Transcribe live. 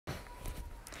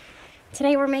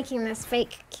Today we're making this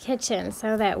fake kitchen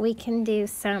so that we can do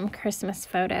some Christmas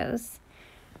photos.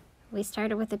 We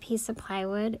started with a piece of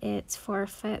plywood. It's 4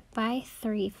 foot by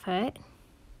 3 foot.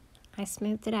 I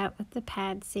smoothed it out with the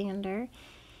pad sander,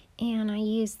 and I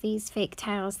used these fake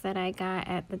tiles that I got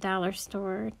at the dollar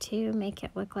store to make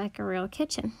it look like a real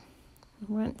kitchen.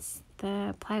 Once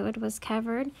the plywood was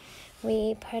covered,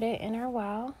 we put it in our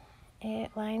wall.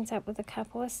 It lines up with a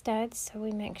couple of studs so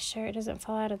we make sure it doesn't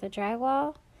fall out of the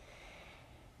drywall.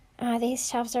 These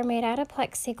shelves are made out of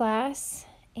plexiglass,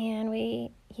 and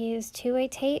we used 2-way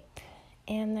tape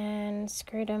and then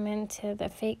screwed them into the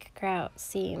fake grout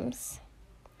seams.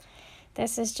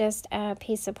 This is just a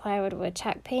piece of plywood with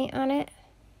chalk paint on it,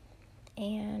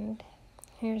 and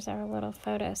here's our little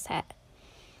photo set.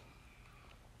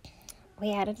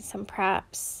 We added some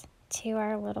props to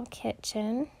our little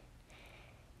kitchen,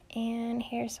 and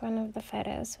here's one of the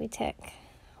photos we took.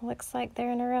 Looks like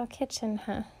they're in a real kitchen,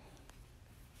 huh?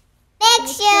 Make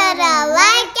sure to